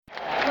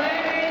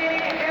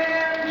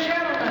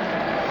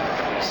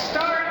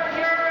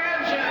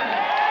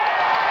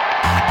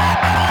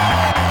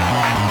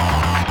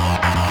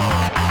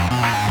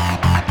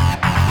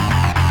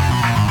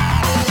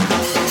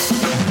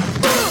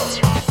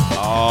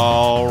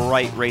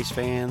right, race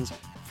fans?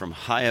 From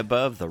high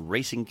above the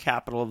racing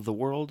capital of the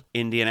world,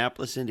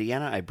 Indianapolis,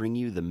 Indiana, I bring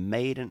you the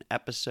maiden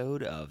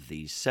episode of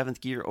the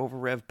 7th Gear Over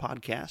Rev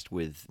podcast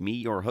with me,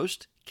 your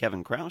host,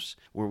 Kevin Kraus,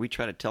 where we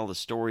try to tell the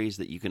stories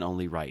that you can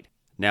only write.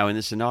 Now, in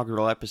this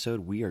inaugural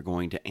episode, we are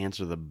going to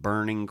answer the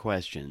burning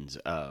questions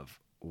of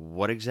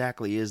what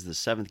exactly is the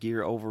 7th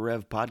Gear Over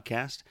Rev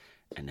podcast,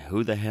 and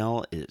who the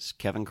hell is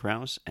Kevin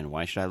Kraus, and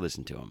why should I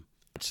listen to him?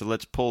 So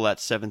let's pull that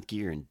 7th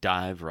gear and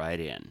dive right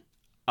in.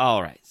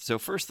 All right, so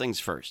first things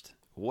first.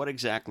 What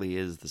exactly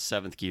is the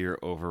 7th Gear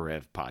Over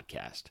Rev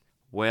podcast?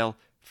 Well,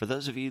 for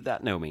those of you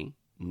that know me,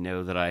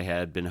 know that I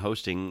had been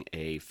hosting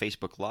a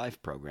Facebook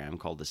Live program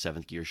called the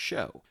 7th Gear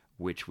Show,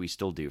 which we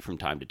still do from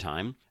time to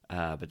time.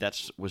 But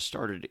that was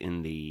started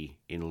in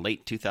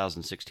late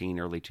 2016,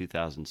 early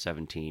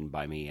 2017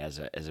 by me as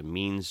a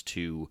means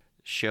to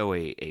show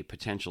a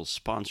potential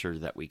sponsor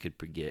that we could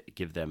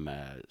give them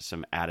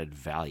some added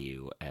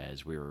value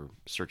as we were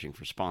searching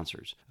for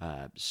sponsors.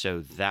 So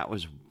that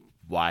was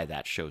why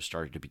that show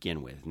started to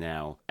begin with.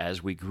 Now,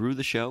 as we grew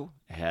the show,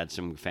 I had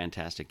some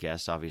fantastic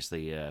guests.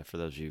 Obviously, for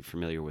those of you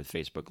familiar with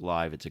Facebook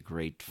Live, it's a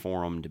great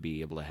forum to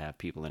be able to have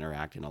people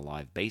interact in a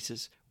live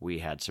basis. We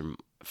had some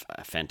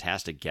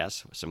fantastic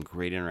guests, some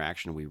great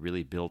interaction. We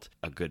really built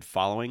a good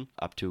following,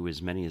 up to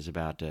as many as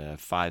about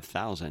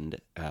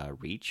 5,000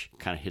 reach.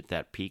 Kind of hit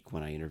that peak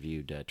when I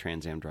interviewed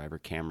Trans Am driver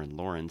Cameron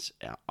Lawrence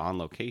on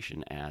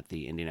location at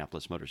the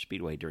Indianapolis Motor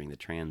Speedway during the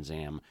Trans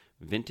Am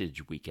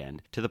Vintage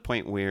Weekend, to the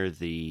point where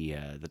the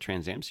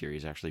Trans Am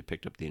series actually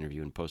picked up the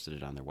interview and posted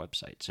it on their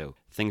website. So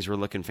things were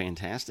looking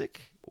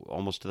fantastic,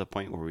 almost to the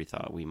point where we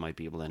thought we might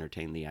be able to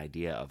entertain the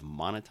idea of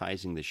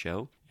monetizing the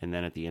show. And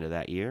then at the end of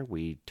that year,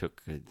 we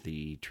took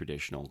the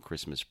traditional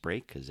Christmas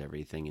break, because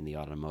everything in the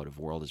automotive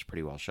world is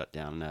pretty well shut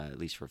down, at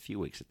least for a few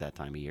weeks at that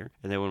time of year.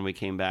 And then when we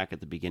came back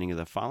at the beginning of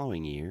the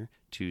following year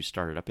to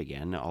start it up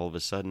again, all of a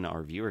sudden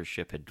our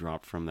viewership had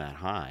dropped from that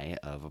high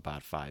of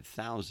about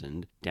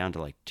 5,000 down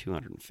to like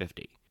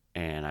 250.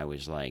 And I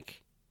was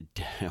like,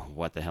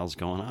 what the hell's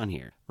going on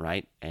here,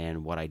 right?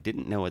 And what I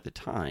didn't know at the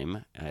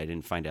time, I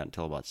didn't find out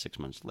until about 6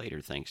 months later,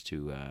 thanks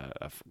to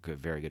a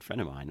very good friend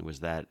of mine,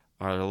 was that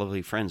our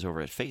lovely friends over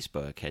at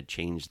Facebook had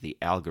changed the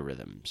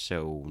algorithm.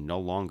 So no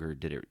longer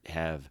did it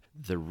have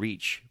the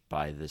reach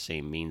by the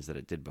same means that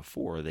it did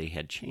before. They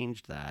had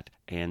changed that,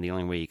 and the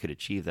only way you could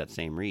achieve that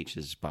same reach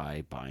is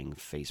by buying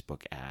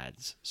Facebook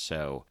ads.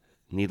 So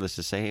needless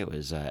to say, it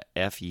was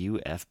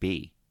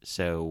FUFB.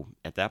 So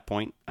at that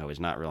point, I was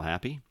not real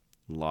happy.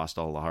 Lost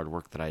all the hard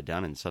work that I'd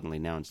done, and suddenly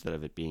now, instead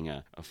of it being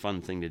a fun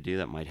thing to do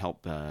that might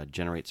help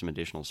generate some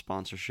additional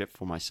sponsorship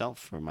for myself,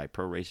 for my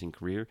pro racing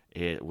career,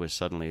 it was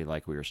suddenly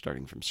like we were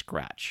starting from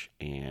scratch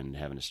and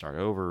having to start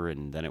over,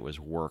 and then it was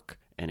work,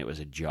 and it was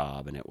a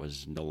job, and it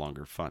was no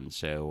longer fun.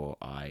 So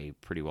I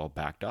pretty well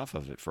backed off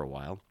of it for a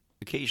while.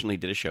 Occasionally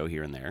did a show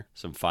here and there,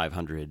 some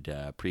 500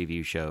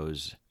 preview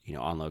shows,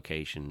 on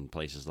location,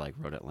 places like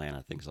Road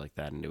Atlanta, things like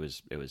that, and it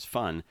was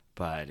fun,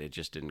 but it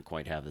just didn't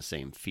quite have the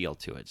same feel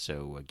to it.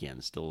 So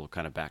again, still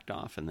kind of backed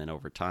off, and then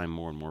over time,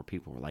 more and more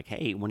people were like,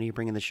 hey, when are you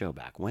bringing the show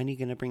back? When are you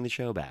going to bring the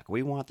show back?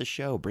 We want the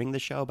show. Bring the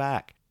show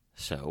back.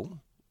 So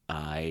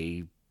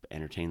I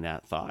entertained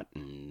that thought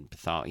and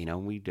thought,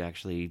 we'd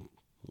actually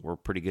were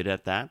pretty good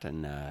at that,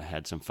 and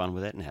had some fun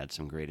with it and had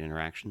some great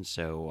interactions.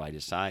 So I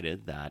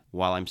decided that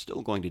while I'm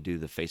still going to do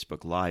the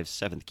Facebook Live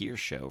 7th Gear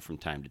show from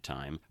time to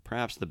time,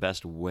 perhaps the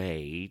best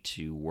way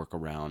to work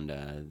around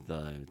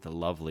the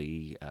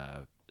lovely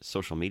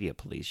social media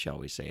police, shall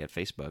we say, at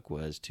Facebook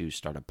was to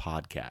start a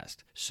podcast.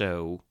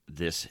 So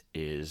this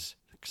is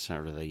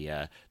sort of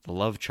the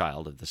love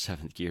child of the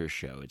 7th Gear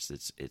show. It's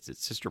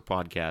its sister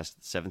podcast,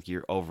 7th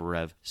Gear Over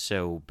Rev.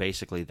 So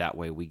basically that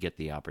way we get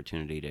the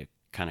opportunity to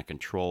kind of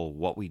control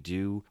what we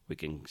do. We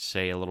can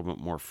say a little bit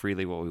more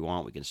freely what we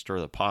want. We can stir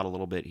the pot a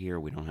little bit here.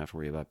 We don't have to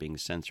worry about being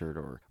censored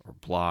or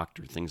blocked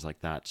or things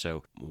like that.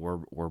 So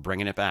we're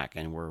bringing it back,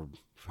 and we're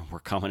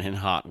coming in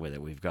hot with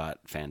it. We've got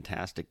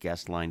fantastic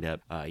guests lined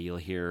up. You'll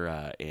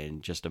hear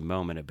in just a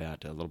moment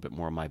about a little bit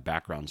more of my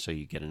background, so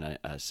you get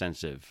a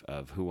sense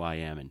of who I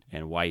am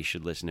and why you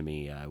should listen to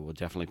me. We'll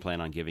definitely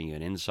plan on giving you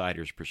an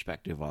insider's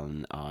perspective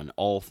on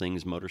all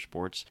things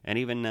motorsports, and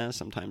even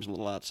sometimes a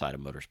little outside of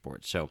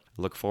motorsports. So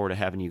look forward to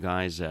having you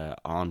guys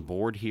on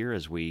board here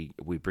as we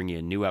bring you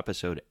a new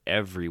episode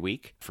every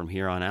week from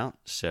here on out.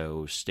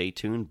 So stay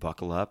tuned,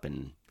 buckle up,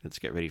 and let's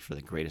get ready for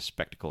the greatest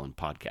spectacle in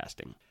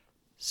podcasting.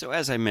 So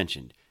as I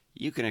mentioned,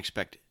 you can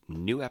expect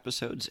new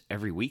episodes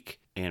every week,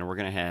 and we're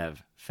going to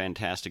have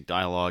fantastic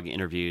dialogue,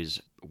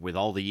 interviews. With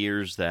all the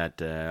years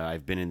that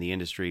I've been in the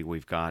industry,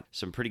 we've got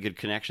some pretty good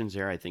connections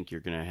there. I think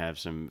you're going to have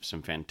some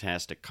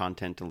fantastic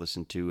content to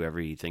listen to.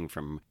 Everything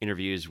from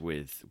interviews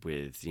with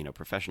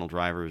professional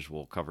drivers.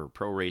 We'll cover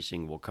pro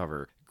racing. We'll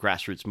cover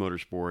grassroots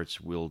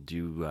motorsports. We'll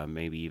do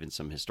maybe even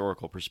some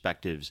historical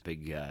perspectives.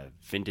 Big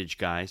vintage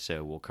guy,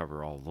 so we'll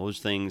cover all those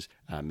things.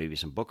 Maybe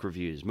some book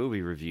reviews,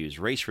 movie reviews,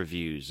 race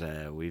reviews.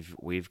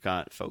 We've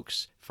got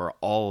folks for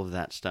all of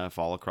that stuff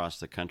all across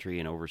the country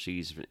and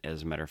overseas,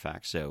 as a matter of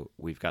fact. So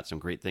we've got some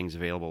great things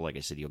available. Like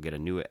I said, you'll get a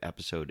new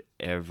episode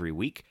every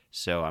week.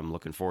 So I'm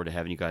looking forward to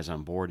having you guys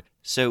on board.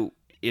 So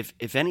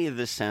if any of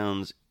this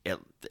sounds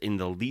in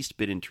the least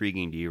bit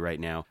intriguing to you right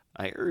now,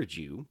 I urge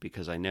you,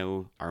 because I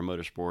know our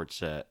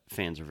motorsports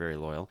fans are very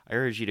loyal, I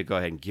urge you to go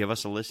ahead and give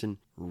us a listen,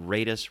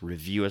 rate us,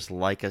 review us,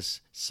 like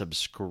us,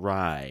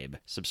 subscribe.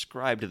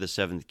 Subscribe to the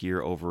Seventh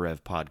Gear Over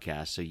Rev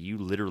podcast so you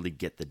literally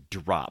get the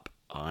drop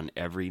on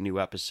every new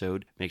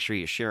episode. Make sure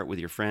you share it with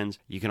your friends.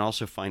 You can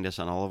also find us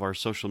on all of our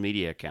social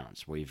media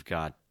accounts. We've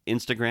got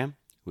Instagram,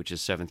 which is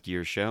Seventh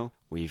Gear Show.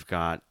 We've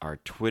got our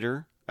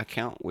Twitter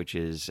account, which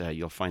is,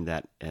 you'll find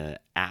that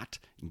at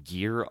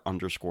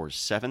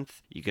gear_7th.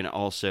 You can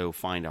also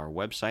find our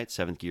website,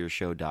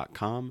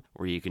 seventhgearshow.com,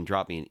 where you can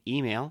drop me an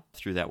email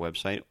through that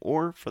website,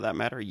 or for that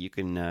matter, you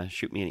can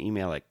shoot me an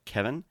email at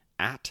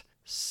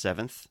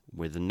Kevin@7th,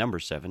 with the number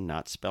 7,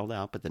 not spelled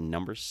out, but the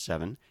number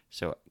 7.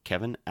 So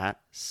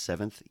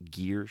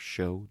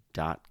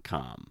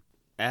Kevin@seventhgearshow.com.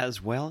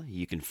 As well,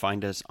 you can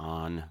find us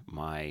on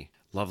my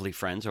lovely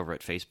friends over at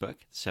Facebook,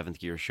 Seventh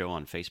Gear Show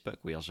on Facebook.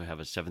 We also have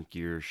a Seventh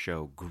Gear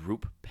Show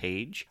group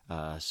page,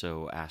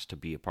 so ask to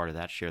be a part of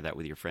that. Share that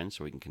with your friends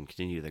so we can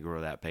continue to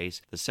grow that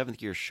pace. The Seventh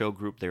Gear Show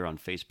group there on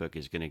Facebook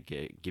is going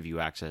to give you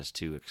access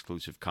to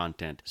exclusive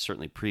content,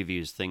 certainly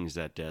previews, things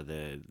that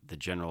the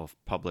general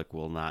public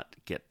will not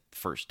get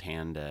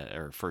first-hand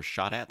or first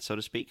shot at, so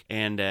to speak.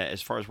 And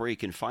as far as where you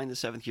can find the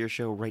Seventh Gear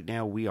Show, right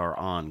now we are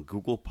on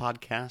Google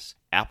Podcasts,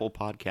 Apple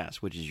Podcasts,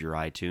 which is your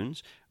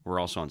iTunes. We're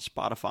also on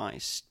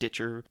Spotify,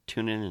 Stitcher,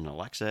 TuneIn, and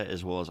Alexa,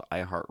 as well as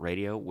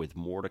iHeartRadio, with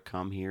more to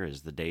come here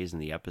as the days and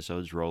the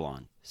episodes roll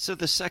on. So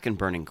the second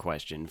burning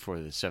question for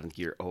the Seventh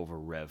Gear Over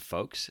Rev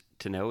folks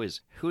to know is,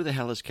 who the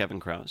hell is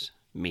Kevin Krause?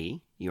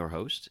 Me, your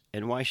host,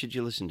 and why should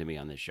you listen to me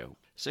on this show?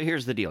 So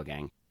here's the deal,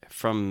 gang.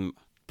 From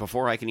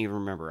before I can even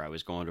remember, I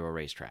was going to a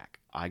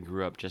racetrack. I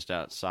grew up just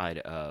outside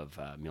of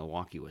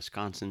Milwaukee,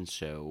 Wisconsin,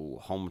 so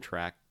home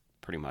track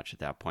pretty much at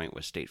that point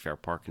was State Fair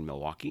Park in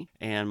Milwaukee.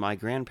 And my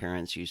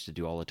grandparents used to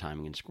do all the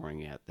timing and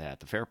scoring at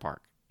the fair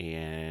park.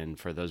 And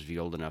for those of you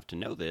old enough to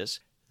know this,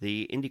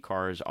 the Indy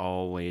cars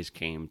always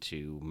came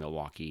to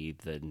Milwaukee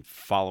the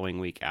following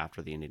week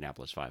after the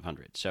Indianapolis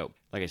 500. So,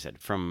 like I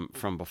said, from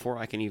before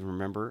I can even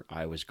remember,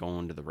 I was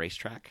going to the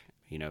racetrack.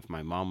 You know, if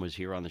my mom was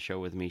here on the show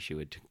with me, she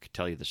would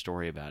tell you the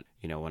story about,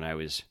 you know, when I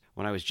was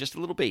just a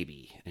little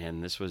baby.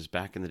 And this was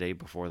back in the day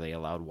before they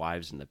allowed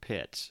wives in the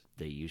pits.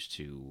 They used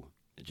to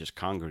just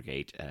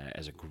congregate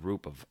as a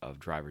group of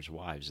drivers'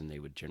 wives, and they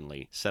would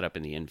generally set up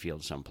in the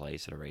infield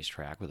someplace at a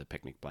racetrack with a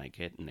picnic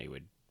blanket, and they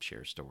would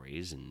share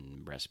stories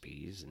and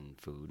recipes and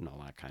food and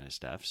all that kind of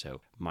stuff. So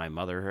my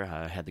mother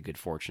had the good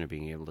fortune of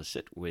being able to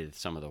sit with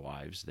some of the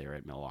wives there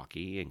at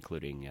Milwaukee,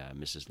 including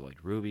Mrs. Lloyd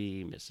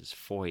Ruby, Mrs.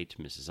 Foyt,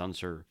 Mrs.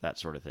 Unser, that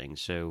sort of thing.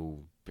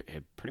 So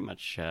pretty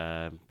much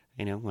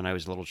you know, when I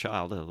was a little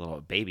child, a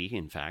little baby,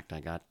 in fact, I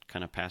got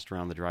kind of passed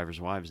around the drivers'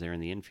 wives there in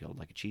the infield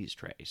like a cheese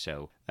tray.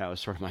 So that was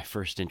sort of my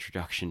first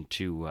introduction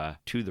to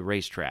the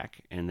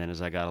racetrack. And then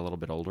as I got a little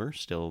bit older,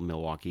 still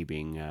Milwaukee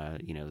being,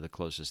 you know, the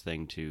closest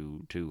thing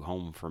to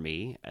home for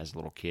me as a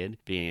little kid,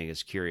 being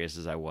as curious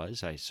as I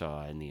was, I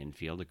saw in the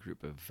infield a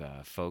group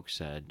of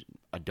folks,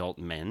 adult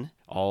men,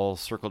 all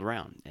circled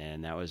around.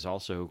 And that was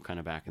also kind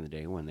of back in the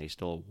day when they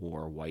still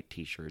wore white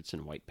T-shirts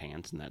and white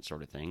pants and that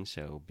sort of thing.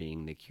 So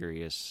being the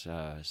curious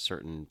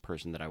certain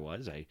person that I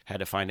was, I had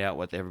to find out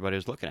what everybody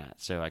was looking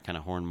at. So I kind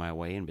of horned my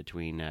way in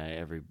between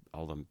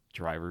all the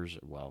drivers.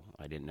 Well,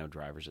 I didn't know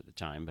drivers at the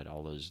time, but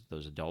all those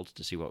adults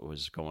to see what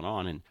was going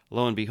on. And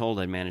lo and behold,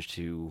 I managed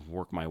to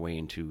work my way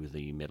into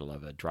the middle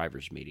of a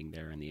drivers meeting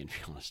there in the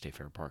infield of State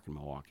Fair Park in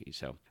Milwaukee.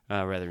 So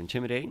rather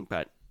intimidating,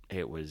 but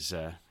it was,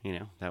 you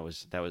know, that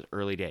was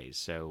early days.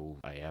 So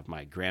I have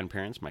my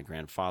grandparents, my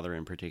grandfather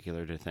in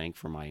particular, to thank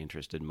for my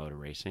interest in motor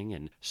racing.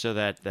 And so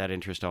that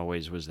interest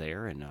always was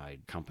there, and I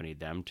accompanied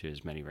them to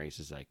as many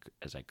races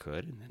as I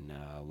could. And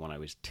then when I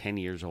was 10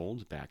 years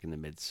old, back in the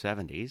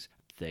mid-'70s,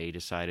 they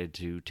decided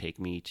to take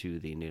me to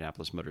the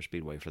Indianapolis Motor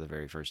Speedway for the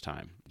very first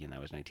time. Again,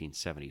 that was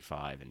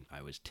 1975, and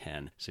I was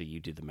 10. So you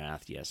do the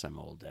math. Yes, I'm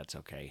old. That's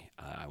okay.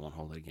 I won't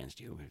hold it against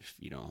you if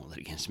you don't hold it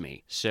against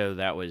me. So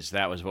that was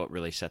what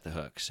really set the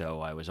hook.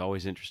 So I was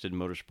always interested in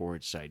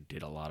motorsports. I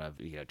did a lot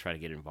of, try to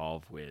get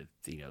involved with,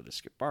 the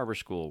Skip Barber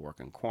School, work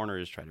on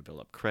corners, try to build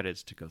up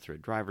credits to go through a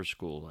driver's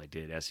school. I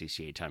did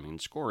SCCA timing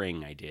and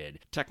scoring. I did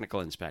technical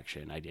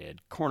inspection. I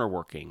did corner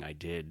working. I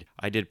did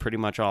pretty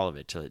much all of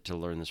it to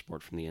learn the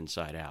sport from the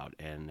inside out.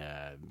 And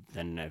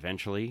then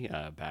eventually,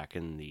 back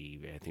in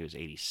I think it was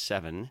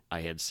 87,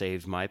 I had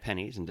saved my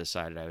pennies and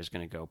decided I was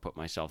going to go put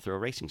myself through a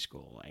racing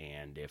school.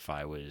 And if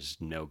I was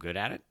no good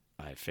at it,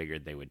 I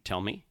figured they would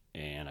tell me,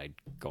 and I'd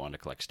go on to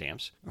collect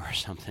stamps or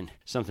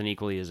something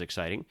equally as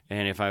exciting.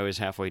 And if I was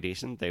halfway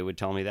decent, they would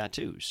tell me that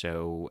too.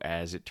 So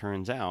as it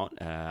turns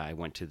out, I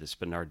went to the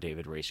Spinard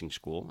David Racing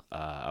School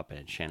up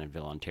in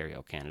Shannonville,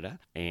 Ontario, Canada,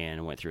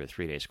 and went through a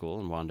 3-day school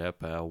and wound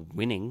up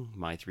winning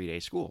my 3-day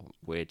school,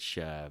 which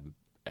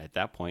at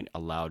that point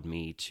allowed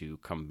me to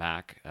come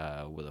back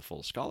with a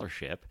full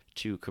scholarship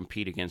to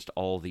compete against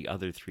all the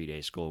other 3-day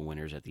school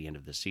winners at the end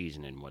of the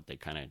season in what they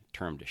kind of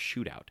termed a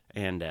shootout.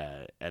 And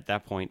at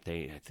that point,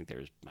 I think there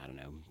was,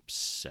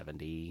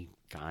 70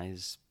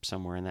 guys,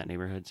 somewhere in that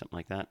neighborhood, something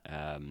like that.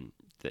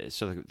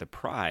 So the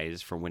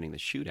prize for winning the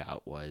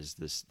shootout was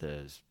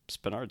the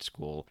Spinard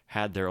School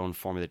had their own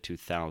Formula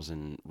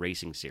 2000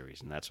 racing series,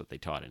 and that's what they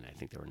taught in. I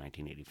think they were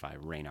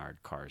 1985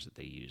 Reynard cars that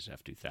they used,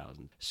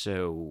 F2000.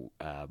 So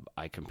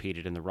I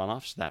competed in the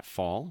runoffs that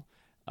fall.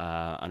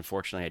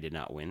 Unfortunately, I did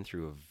not win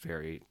through a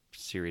very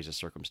series of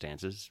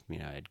circumstances. I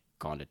had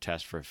gone to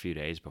test for a few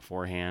days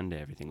beforehand.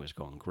 Everything was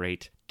going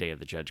great. Day of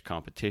the judge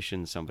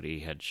competition,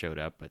 somebody had showed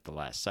up at the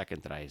last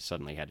second that I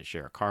suddenly had to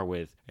share a car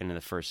with. And in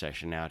the first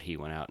session out, he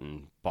went out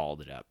and balled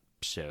it up.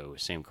 So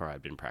same car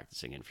I'd been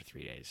practicing in for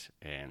 3 days.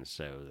 And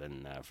so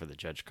then for the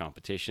judge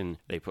competition,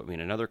 they put me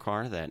in another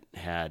car that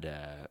had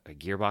a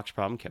gearbox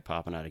problem, kept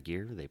popping out of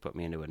gear. They put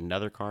me into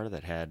another car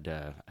that had,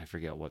 I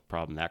forget what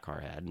problem that car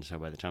had. And so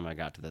by the time I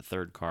got to the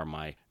third car,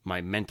 my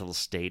mental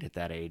state at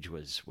that age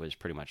was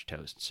pretty much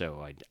toast.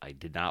 So I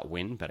did not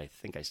win, but I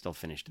think I still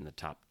finished in the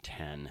top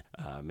 10,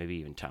 maybe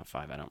even top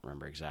 5. I don't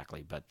remember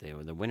exactly. But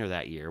the winner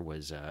that year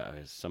was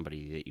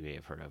somebody that you may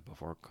have heard of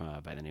before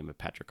by the name of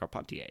Patrick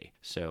Carpentier.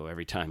 So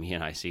every time he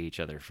and I see each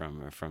other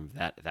from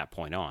that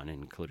point on,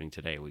 including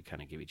today, we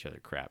kind of give each other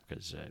crap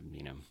because,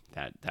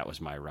 that was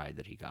my ride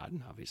that he got.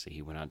 And obviously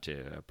he went on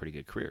to a pretty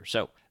good career.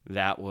 So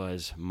that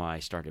was my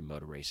start in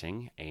motor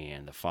racing.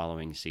 And the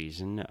following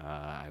season,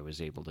 I was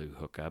able to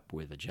hook up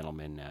with a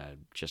gentleman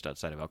just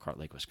outside of Elkhart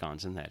Lake,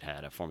 Wisconsin, that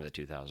had a Formula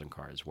 2000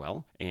 car as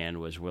well, and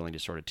was willing to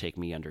sort of take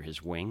me under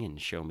his wing and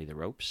show me the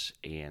ropes.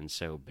 And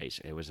so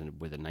basically, it was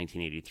with a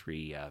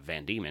 1983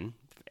 Van Diemen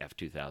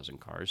F2000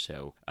 car.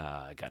 So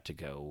I got to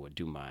go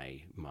do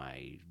my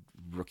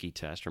rookie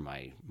test, or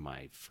my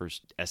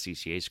first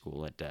SCCA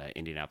school at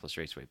Indianapolis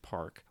Raceway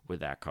Park with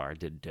that car.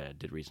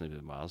 Did reasonably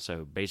well.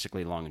 So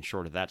basically, long and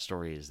short of that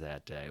story is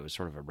that it was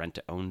sort of a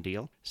rent-to-own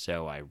deal.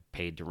 So I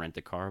paid to rent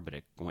the car, but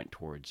it went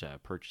towards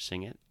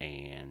purchasing it,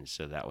 and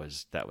so that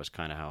was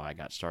kind of how I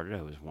got started.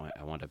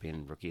 I wound up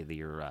being Rookie of the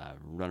Year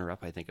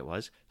runner-up, I think it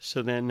was.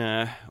 So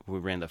then we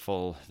ran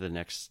the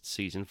next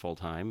season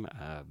full-time.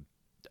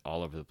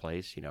 All over the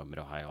place,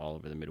 Mid-Ohio, all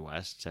over the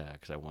Midwest,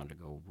 because I wanted to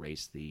go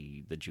race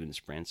the June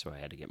Sprint, so I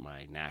had to get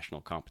my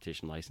national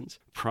competition license.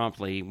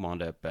 Promptly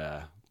wound up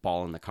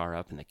balling the car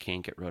up in the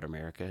kink at Road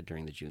America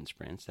during the June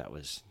Sprints. That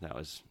was a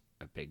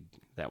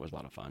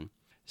lot of fun.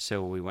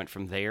 So we went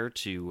from there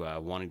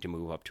to wanting to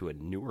move up to a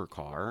newer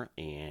car,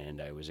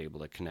 and I was able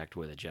to connect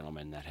with a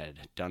gentleman that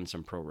had done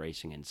some pro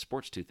racing in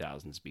Sports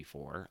 2000s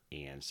before,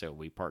 and so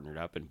we partnered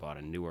up and bought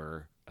a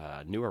newer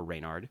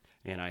Reynard,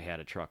 and I had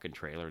a truck and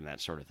trailer and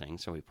that sort of thing,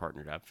 so we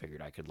partnered up,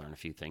 figured I could learn a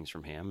few things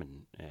from him,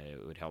 and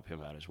it would help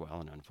him out as well.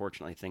 And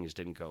unfortunately, things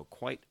didn't go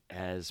quite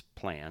as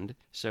planned,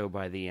 so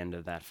by the end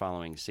of that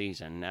following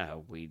season,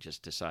 we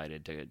just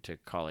decided to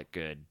call it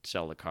good,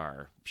 sell the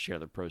car, share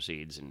the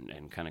proceeds,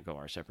 and kind of go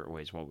our separate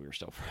ways while we were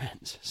still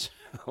friends.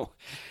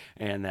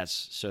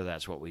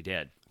 That's what we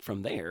did.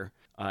 From there,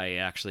 I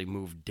actually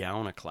moved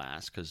down a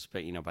class because,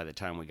 by the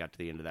time we got to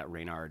the end of that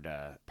Reynard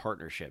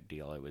partnership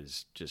deal, it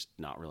was just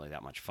not really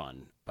that much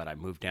fun. But I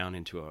moved down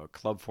into a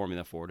Club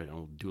Formula Ford, an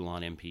old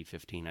Dulon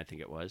MP15, I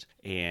think it was,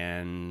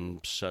 and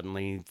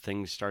suddenly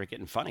things started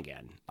getting fun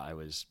again. I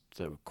was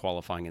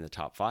qualifying in the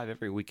top 5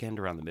 every weekend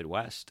around the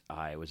Midwest.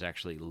 I was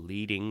actually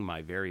leading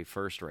my very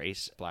first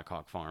race,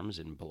 Blackhawk Farms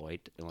in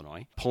Beloit,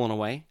 Illinois, pulling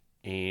away,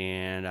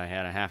 and I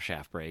had a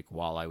half-shaft break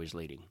while I was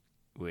leading,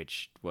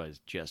 which was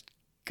just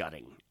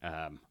gutting.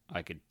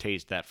 I could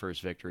taste that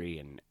first victory,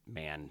 and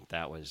man,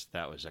 that was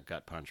a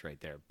gut punch right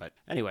there. But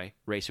anyway,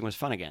 racing was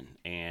fun again,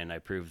 and I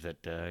proved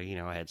that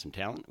I had some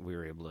talent. We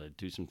were able to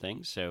do some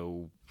things.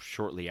 So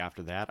shortly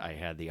after that, I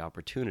had the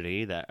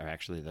opportunity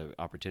the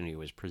opportunity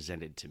was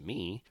presented to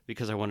me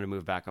because I wanted to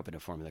move back up into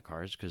Formula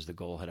Cars, because the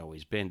goal had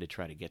always been to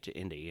try to get to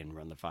Indy and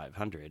run the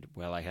 500.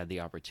 Well, I had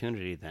the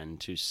opportunity then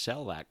to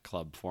sell that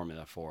Club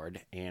Formula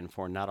Ford, and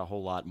for not a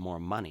whole lot more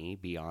money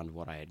beyond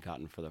what I had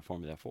gotten for the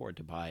Formula Ford,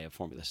 to buy a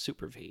Formula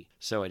Super V.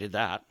 So I did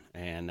that,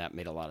 and that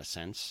made a lot of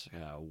sense.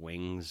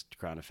 Wings,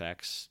 ground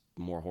effects,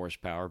 more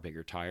horsepower,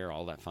 bigger tire,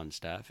 all that fun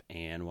stuff,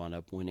 and wound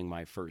up winning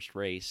my first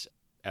race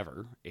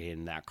ever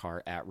in that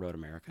car at Road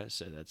America.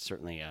 So that's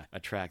certainly a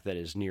track that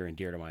is near and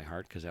dear to my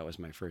heart, because that was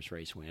my first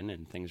race win,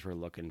 and things were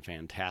looking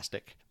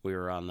fantastic. We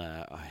were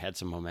had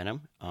some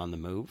momentum on the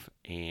move,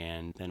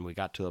 and then we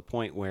got to a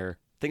point where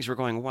things were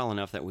going well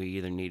enough that we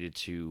either needed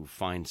to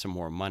find some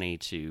more money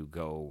to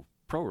go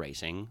pro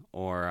racing,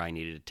 or I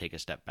needed to take a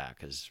step back,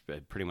 because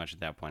pretty much at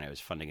that point I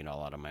was funding it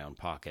all out of my own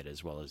pocket,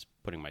 as well as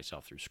putting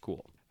myself through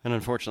school. And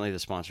unfortunately, the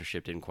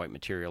sponsorship didn't quite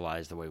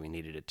materialize the way we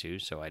needed it to,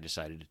 so I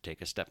decided to take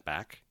a step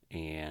back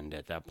And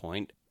at that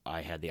point,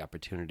 I had the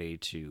opportunity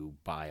to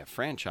buy a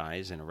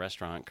franchise in a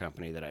restaurant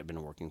company that I'd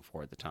been working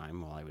for at the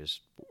time while I was,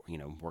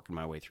 working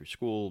my way through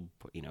school,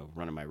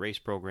 running my race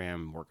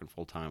program, working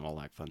full time, all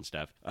that fun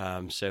stuff.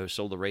 So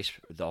sold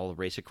all the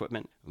race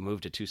equipment,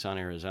 moved to Tucson,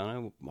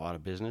 Arizona, a lot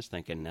of business,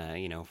 thinking,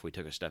 if we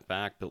took a step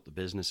back, built the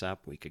business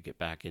up, we could get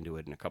back into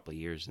it in a couple of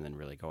years and then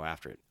really go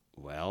after it.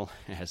 Well,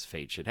 as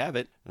fate should have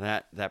it,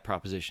 that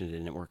proposition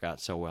didn't work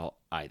out so well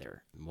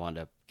either. Wound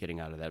up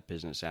getting out of that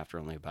business after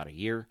only about a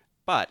year,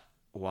 but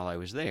while I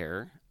was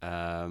there,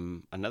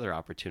 another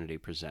opportunity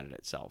presented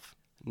itself.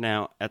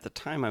 Now, at the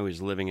time I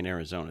was living in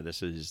Arizona,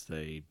 this is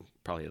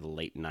probably the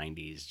late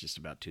 90s, just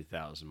about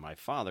 2000. My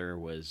father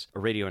was a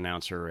radio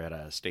announcer at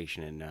a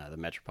station in the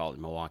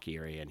metropolitan Milwaukee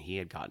area, and he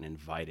had gotten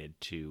invited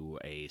to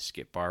a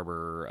Skip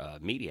Barber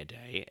media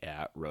day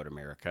at Road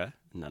America,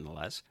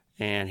 nonetheless.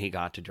 And he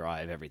got to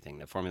drive everything,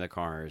 the Formula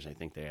cars. I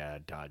think they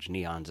had Dodge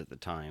Neons at the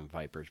time,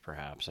 Vipers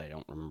perhaps. I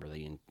don't remember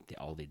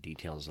all the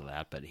details of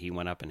that, but he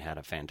went up and had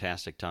a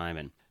fantastic time.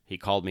 And he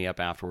called me up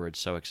afterwards,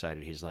 so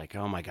excited. He's like,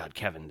 "Oh my God,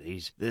 Kevin,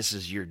 this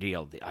is your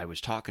deal. I was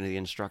talking to the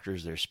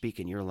instructors. They're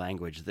speaking your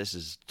language. This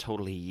is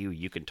totally you.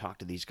 You can talk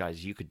to these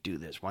guys. You could do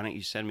this. Why don't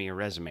you send me a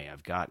resume?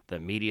 I've got the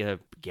media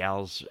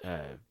gal's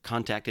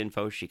contact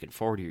info. She can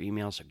forward your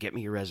email, so get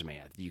me your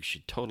resume. You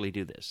should totally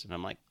do this." And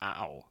I'm like,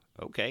 "Ow.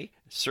 Okay,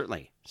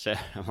 certainly." So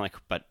I'm like,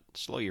 "But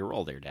slow your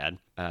roll there, Dad."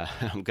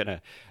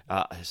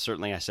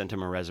 Certainly I sent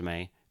him a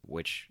resume,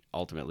 which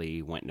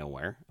ultimately went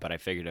nowhere. But I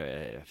figured,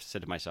 I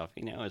said to myself,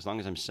 as long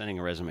as I'm sending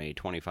a resume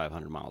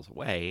 2,500 miles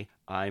away,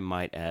 I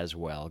might as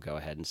well go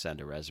ahead and send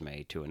a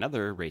resume to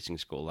another racing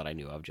school that I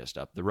knew of just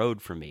up the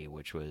road from me,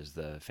 which was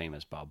the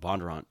famous Bob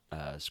Bondurant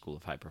School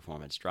of High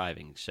Performance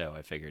Driving. So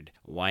I figured,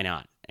 why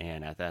not?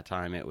 And at that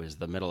time, it was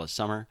the middle of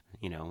summer.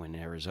 In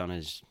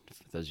Arizona,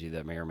 for those of you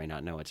that may or may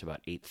not know, it's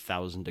about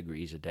 8,000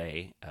 degrees a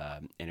day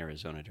in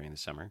Arizona during the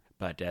summer.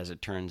 But as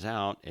it turns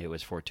out, it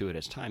was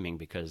fortuitous timing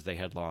because they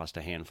had lost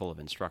a handful of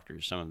instructors.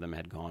 Some of them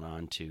had gone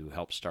on to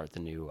help start the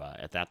new,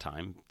 at that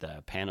time,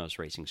 the Panos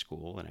Racing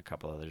School, and a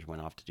couple others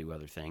went off to do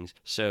other things.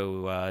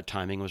 So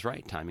timing was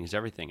right. Timing is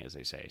everything, as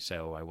they say.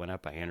 So I went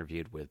up, I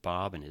interviewed with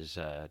Bob and his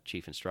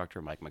chief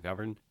instructor, Mike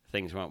McGovern.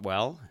 Things went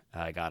well.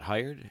 I got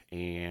hired,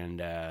 and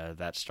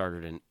that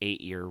started an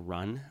 8-year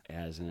run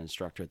as an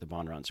instructor at the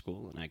Bondurant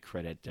School. And I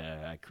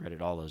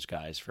credit all those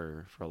guys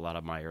for a lot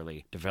of my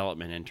early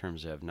development in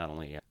terms of not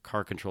only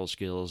car control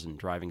skills and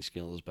driving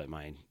skills, but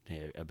my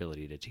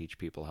ability to teach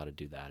people how to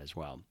do that as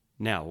well.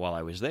 Now, while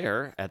I was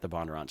there at the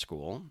Bondurant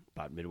School,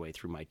 about midway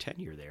through my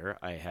tenure there,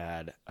 I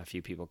had a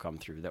few people come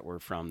through that were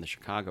from the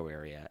Chicago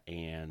area,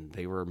 and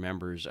they were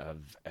members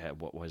of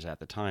what was at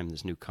the time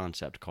this new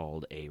concept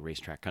called a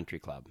racetrack country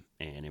club.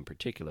 And in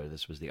particular,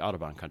 this was the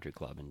Audubon Country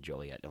Club in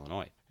Joliet,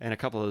 Illinois. And a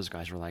couple of those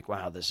guys were like,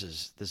 "Wow, this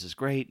is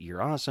great.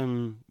 You're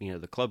awesome.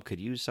 The club could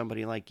use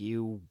somebody like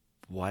you.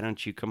 Why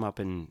don't you come up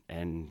and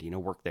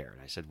work there?"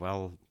 And I said,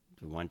 "Well,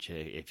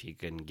 if you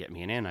can get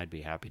me an in, I'd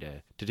be happy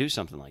to do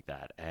something like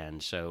that."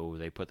 And so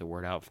they put the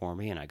word out for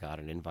me, and I got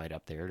an invite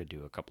up there to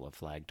do a couple of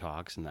flag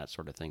talks and that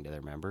sort of thing to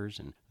their members,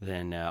 and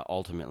then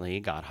ultimately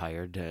got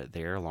hired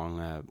there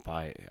along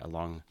by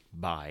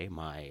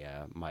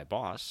my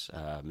boss,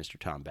 Mr.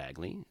 Tom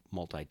Bagley,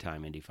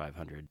 multi-time Indy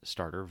 500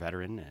 starter,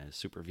 veteran,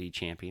 Super V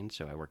champion.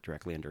 So I worked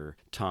directly under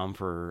Tom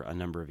for a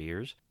number of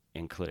years.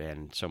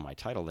 And so my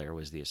title there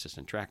was the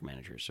assistant track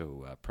manager.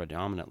 So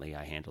predominantly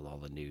I handled all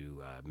the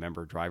new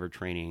member driver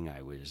training.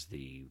 I was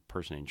the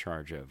person in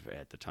charge of,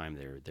 at the time,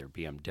 their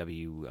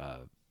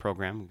BMW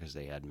program, because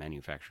they had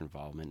manufacturer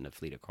involvement in a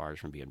fleet of cars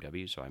from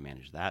BMW, so I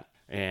managed that.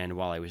 And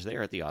while I was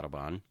there at the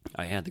Audubon,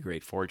 I had the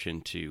great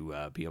fortune to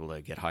be able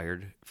to get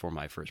hired for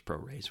my first pro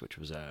race, which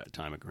was a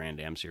Grand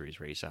Am Series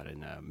race out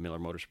in Miller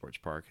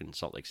Motorsports Park in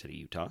Salt Lake City,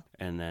 Utah.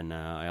 And then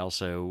I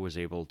also was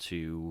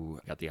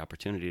got the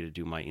opportunity to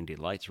do my Indy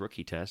Lights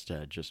rookie test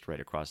just right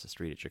across the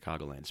street at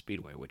Chicagoland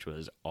Speedway, which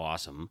was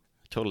awesome.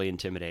 Totally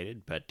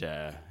intimidated, but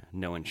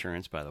no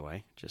insurance, by the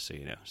way, just so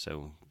you know.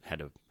 So had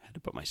to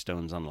put my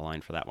stones on the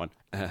line for that one.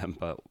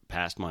 But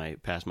passed my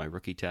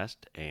rookie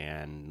test,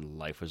 and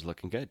life was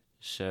looking good.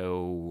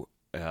 So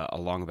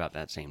along about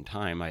that same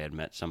time, I had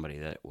met somebody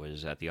that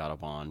was at the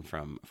Audubon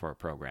for a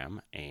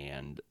program,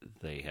 and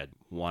they had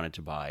wanted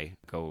to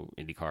go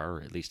IndyCar,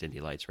 or at least Indy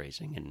Lights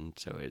racing, and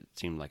so it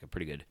seemed like a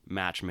pretty good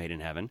match made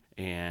in heaven.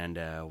 And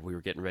we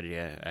were getting ready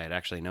I had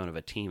actually known of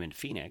a team in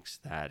Phoenix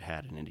that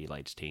had an Indy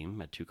Lights team,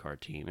 a 2-car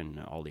team,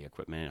 and all the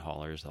equipment,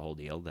 haulers, the whole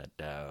deal, that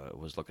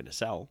was looking to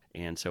sell.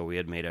 And so we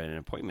had made an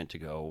appointment to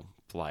go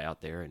fly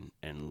out there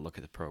and look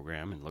at the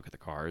program and look at the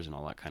cars and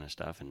all that kind of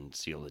stuff and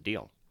seal the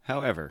deal.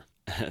 However,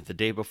 the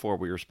day before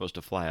we were supposed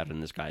to fly out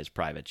in this guy's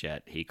private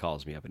jet, he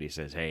calls me up and he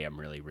says, "Hey, I'm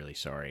really, really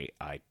sorry.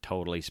 I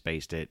totally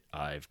spaced it.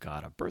 I've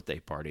got a birthday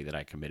party that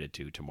I committed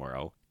to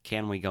tomorrow.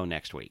 Can we go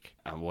next week?"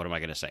 What am I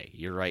going to say?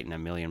 You're writing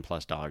 $1 million+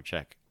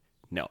 check?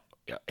 No.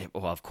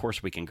 Well, of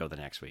course we can go the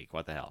next week.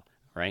 What the hell?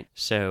 right?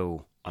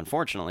 So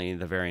unfortunately,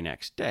 the very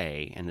next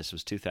day, and this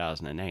was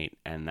 2008,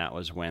 and that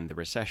was when the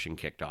recession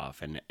kicked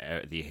off, and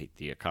the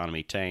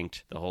economy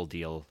tanked. The whole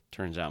deal.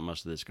 Turns out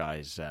most of this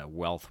guy's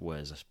wealth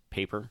was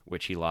paper,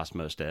 which he lost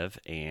most of,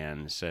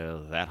 and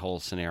so that whole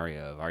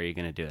scenario of are you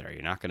going to do it, are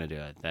you not going to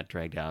do it, that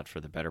dragged out for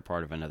the better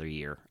part of another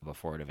year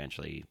before it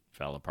eventually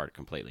fell apart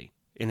completely.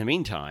 In the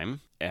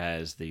meantime,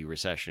 as the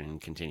recession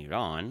continued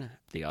on,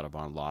 the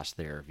Autobahn lost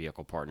their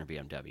vehicle partner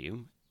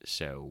BMW,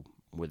 so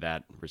with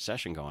that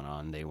recession going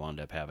on, they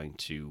wound up having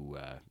to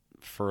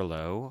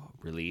furlough,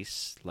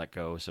 release, let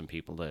go some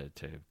people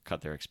to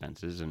cut their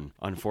expenses. And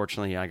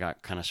unfortunately, I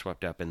got kind of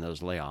swept up in those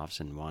layoffs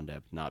and wound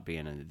up not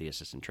being the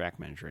assistant track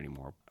manager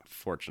anymore.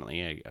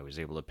 Fortunately, I was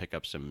able to pick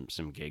up some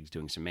gigs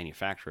doing some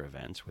manufacturer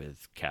events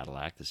with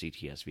Cadillac, the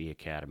CTSV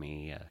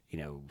Academy,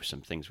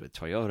 some things with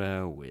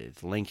Toyota,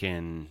 with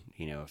Lincoln,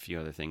 a few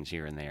other things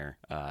here and there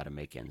to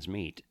make ends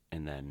meet.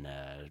 And then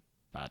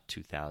about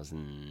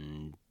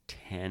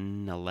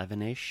 2010,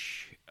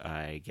 11-ish,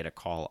 I get a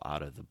call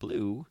out of the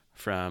blue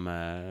from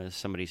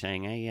somebody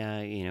saying,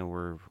 "Hey,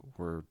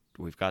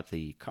 we've got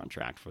the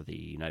contract for the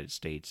United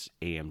States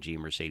AMG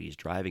Mercedes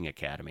Driving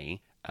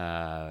Academy,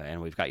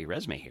 and we've got your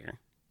resume here,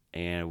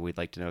 and we'd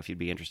like to know if you'd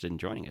be interested in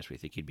joining us. We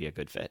think you'd be a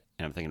good fit."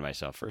 And I'm thinking to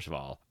myself, first of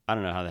all, I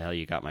don't know how the hell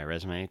you got my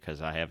resume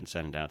because I haven't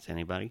sent it out to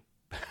anybody.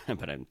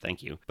 But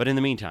thank you. But in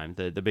the meantime,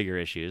 the bigger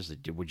issue is,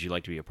 would you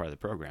like to be a part of the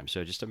program?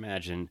 So just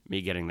imagine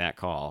me getting that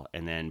call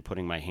and then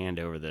putting my hand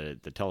over the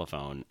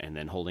telephone and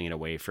then holding it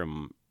away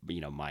from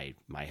my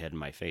head and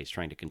my face,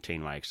 trying to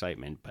contain my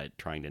excitement, but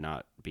trying to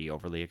not be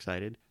overly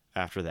excited.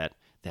 After that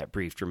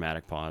brief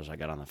dramatic pause, I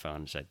got on the phone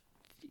and said,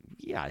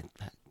 "Yeah,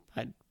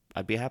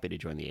 I'd be happy to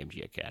join the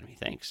AMG Academy.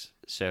 Thanks."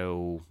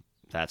 So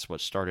that's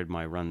what started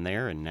my run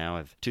there, and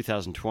now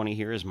 2020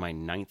 here is my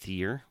 9th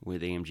year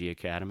with AMG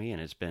Academy, and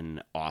it's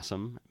been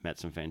awesome. Met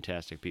some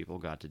fantastic people,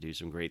 got to do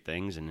some great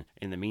things, and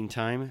in the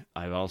meantime,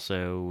 I've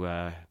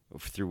also,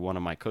 through one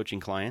of my coaching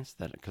clients,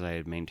 because I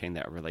had maintained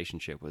that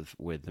relationship with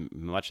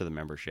much of the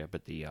membership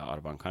at the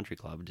Autobahn Country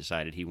Club,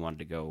 decided he wanted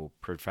to go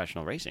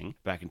professional racing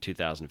back in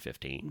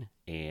 2015,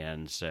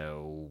 and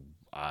so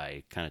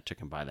I kind of took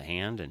him by the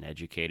hand and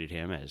educated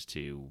him as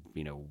to,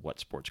 what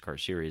sports car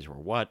series were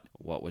what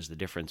was the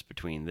difference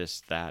between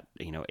this, that,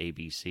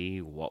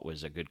 ABC, what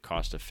was a good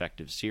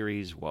cost-effective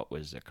series, what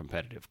was a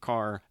competitive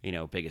car,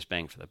 biggest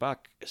bang for the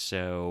buck.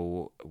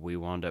 So we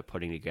wound up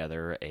putting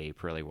together a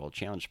Pirelli World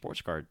Challenge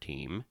sports car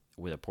team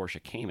with a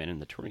Porsche Cayman in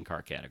the touring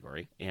car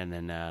category. And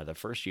then the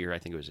first year, I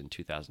think it was in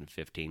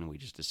 2015, we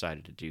just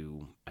decided to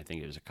do, I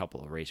think it was a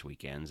couple of race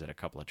weekends at a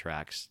couple of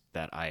tracks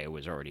that I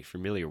was already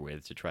familiar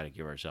with to try to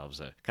give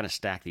ourselves kind of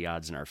stack the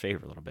odds in our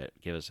favor a little bit,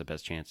 give us the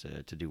best chance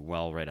to do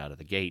well right out of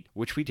the gate,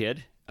 which we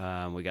did.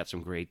 We got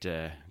some great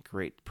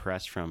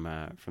press from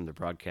the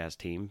broadcast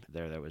team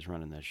there that was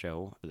running the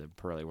show, the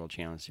Pirelli World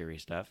Challenge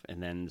Series stuff,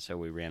 and then so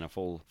we ran a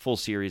full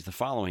series the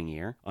following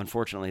year.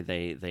 Unfortunately,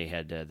 they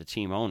had the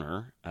team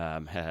owner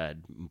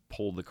had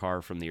pulled the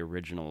car from the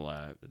original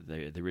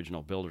the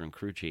original builder and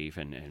crew chief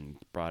and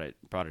brought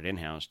it in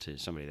house to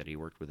somebody that he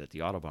worked with at the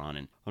Autobahn,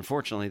 and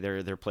unfortunately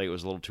their plate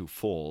was a little too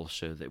full,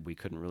 so that we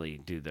couldn't really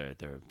do the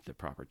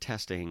proper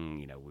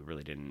testing. We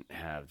really didn't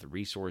have the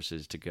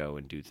resources to go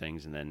and do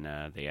things, and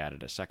then they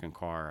added a second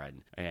car,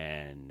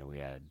 and we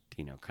had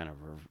kind of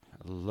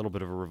a little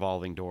bit of a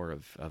revolving door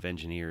of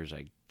engineers.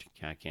 I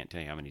can't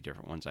tell you how many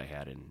different ones I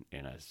had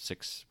in a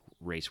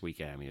 6-race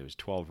weekend. I mean, it was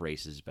 12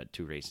 races, but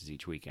 2 races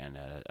each weekend.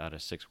 Out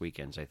of 6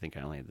 weekends, I think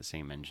I only had the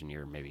same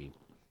engineer maybe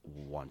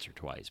once or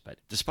twice. But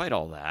despite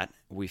all that,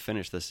 we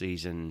finished the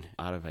season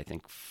out of, I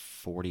think,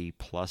 40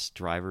 plus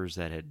drivers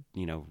that had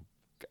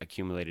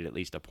accumulated at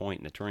least a point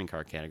in the touring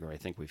car category. I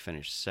think we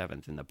finished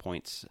 7th in the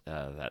points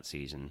that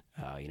season.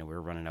 We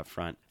were running up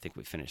front. I think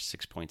we finished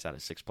 6 points out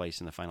of 6th place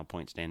in the final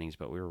point standings,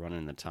 but we were running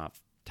in the top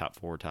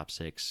 4, top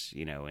 6,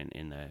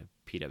 in the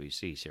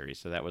PWC series.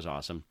 So that was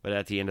awesome. But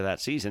at the end of that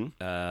season,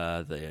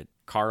 the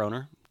car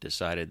owner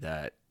decided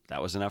that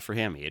was enough for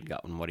him. He had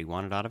gotten what he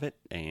wanted out of it,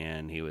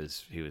 and he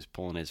was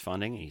pulling his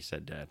funding. He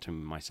said to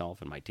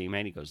myself and my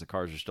teammate, he goes, "The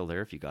cars are still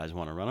there if you guys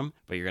want to run them,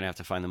 but you're going to have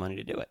to find the money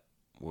to do it."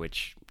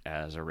 Which,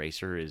 as a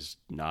racer, is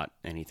not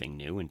anything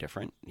new and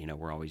different.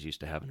 We're always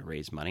used to having to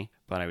raise money.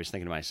 But I was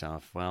thinking to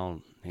myself,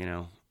 well,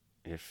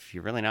 if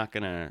you're really not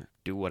going to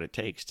do what it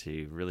takes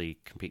to really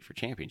compete for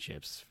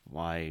championships,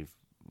 why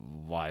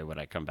would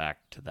I come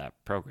back to that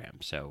program?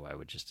 So I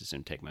would just as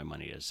soon take my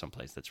money to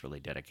someplace that's really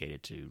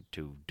dedicated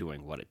to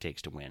doing what it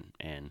takes to win.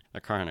 And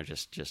the car owner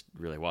just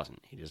really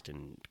wasn't. He just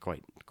didn't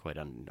quite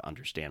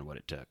understand what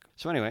it took.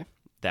 So anyway,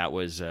 that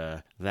was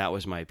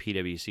my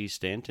PWC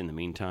stint. In the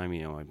meantime,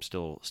 I'm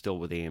still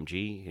with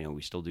AMG.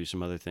 We still do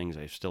some other things.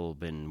 I've still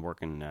been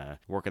working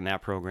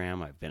that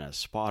program. I've been a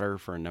spotter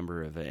for a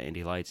number of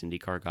Indy Lights,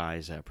 IndyCar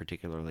guys,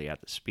 particularly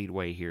at the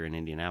Speedway here in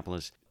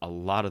Indianapolis. A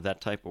lot of that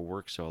type of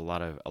work. So a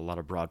lot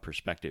of broad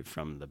perspective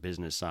from the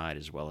business side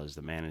as well as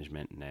the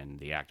management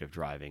and the active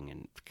driving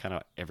and kind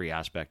of every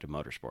aspect of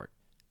motorsport.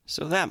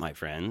 So that, my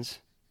friends,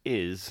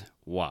 is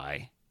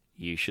why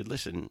you should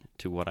listen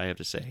to what I have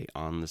to say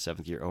on the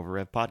Seventh Gear Over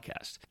Rev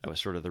podcast. That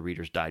was sort of the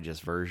Reader's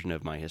Digest version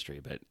of my history,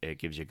 but it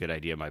gives you a good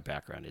idea of my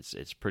background.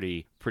 It's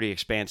pretty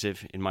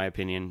expansive, in my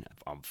opinion.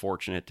 I'm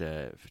fortunate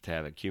to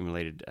have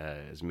accumulated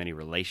as many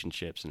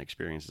relationships and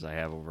experiences I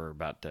have over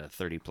about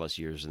 30 plus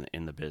years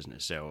in the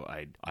business. So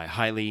I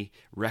highly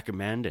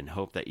recommend and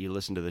hope that you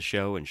listen to the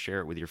show and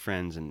share it with your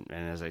friends. And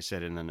as I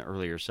said in an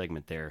earlier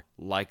segment there,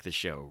 like the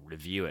show,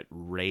 review it,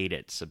 rate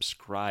it,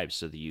 subscribe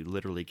so that you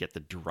literally get the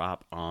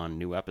drop on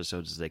new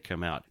episodes as they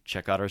come out.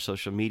 Check out our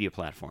social media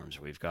platforms.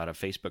 We've got a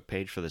Facebook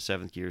page for the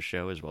Seventh Gear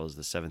Show, as well as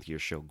the Seventh Gear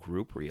Show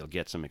group, where you'll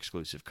get some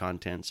exclusive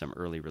content, some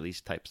early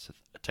release types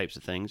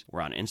of things.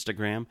 We're on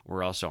Instagram.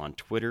 We're also on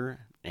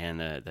Twitter, and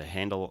the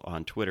handle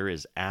on Twitter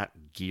is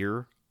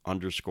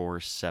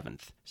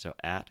 @gear_7th. So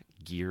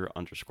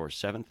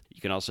 @gear_7th.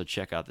 You can also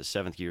check out the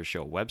Seventh Gear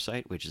Show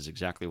website, which is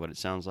exactly what it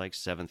sounds like,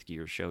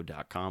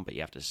 seventhgearshow.com, but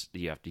you have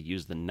to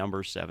use the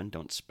number 7,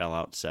 don't spell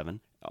out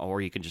 7,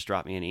 or you can just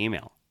drop me an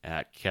email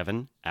at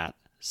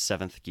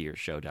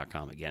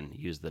kevin@seventhgearshow.com. Again,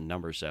 use the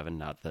number 7,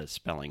 not the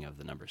spelling of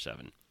the number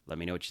 7. Let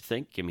me know what you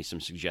think. Give me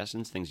some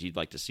suggestions, things you'd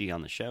like to see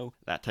on the show,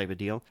 that type of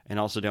deal. And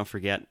also don't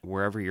forget,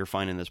 wherever you're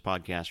finding this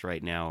podcast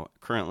right now,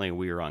 currently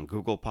we are on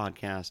Google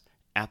Podcast,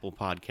 Apple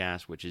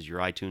Podcast, which is your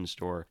iTunes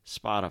store,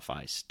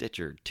 Spotify,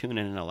 Stitcher, TuneIn,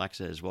 and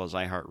Alexa, as well as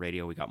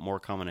iHeartRadio. We got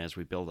more coming as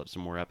we build up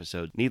some more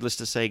episodes. Needless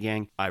to say,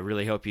 gang, I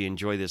really hope you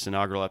enjoy this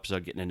inaugural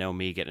episode, getting to know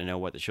me, getting to know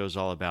what the show's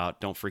all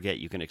about. Don't forget,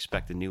 you can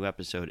expect a new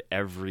episode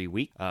every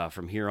week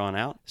from here on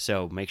out.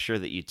 So make sure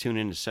that you tune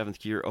in to 7th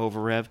Gear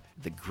Over Rev,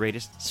 the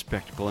greatest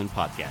spectacle in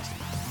podcasting.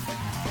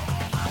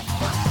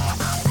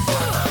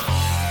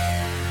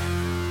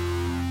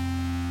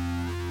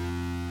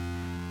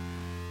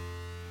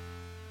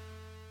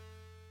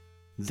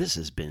 This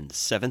has been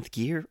 7th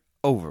Gear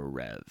Over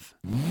Rev.